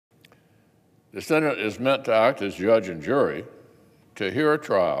The Senate is meant to act as judge and jury, to hear a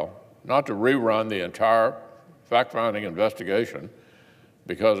trial, not to rerun the entire fact-finding investigation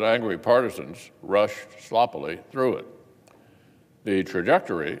because angry partisans rushed sloppily through it. The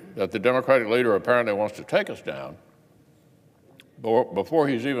trajectory that the Democratic leader apparently wants to take us down, before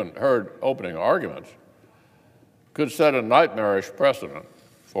he's even heard opening arguments, could set a nightmarish precedent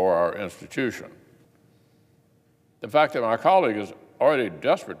for our institution. The fact that my colleague is already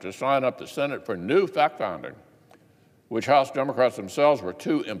desperate to sign up the Senate for new fact-finding, which House Democrats themselves were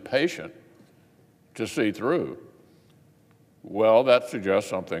too impatient to see through, well, that suggests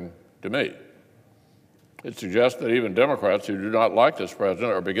something to me. It suggests that even Democrats who do not like this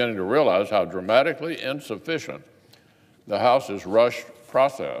president are beginning to realize how dramatically insufficient the House's rushed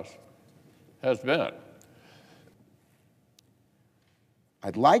process has been.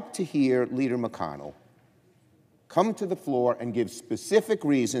 I'd like to hear Leader McConnell come to the floor and give specific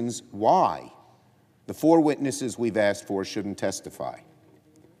reasons why the 4 witnesses we've asked for shouldn't testify.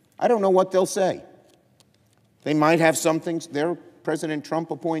 I don't know what they'll say. They might have something, they're President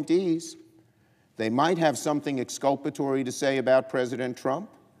Trump appointees. They might have something exculpatory to say about President Trump,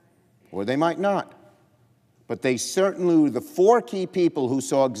 or they might not. But they certainly were the 4 key people who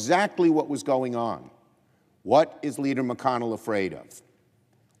saw exactly what was going on. What is Leader McConnell afraid of?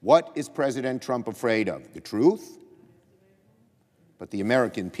 What is President Trump afraid of? The truth? But the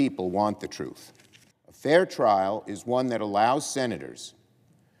American people want the truth. A fair trial is one that allows senators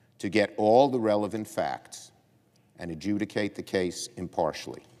to get all the relevant facts and adjudicate the case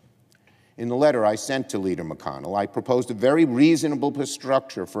impartially. In the letter I sent to Leader McConnell, I proposed a very reasonable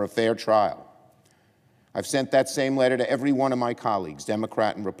structure for a fair trial. I've sent that same letter to every one of my colleagues,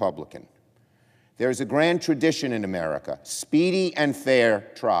 Democrat and Republican. There's a grand tradition in America, speedy and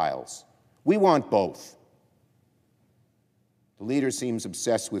fair trials. We want both. The leader seems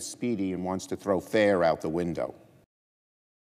obsessed with speedy and wants to throw fair out the window.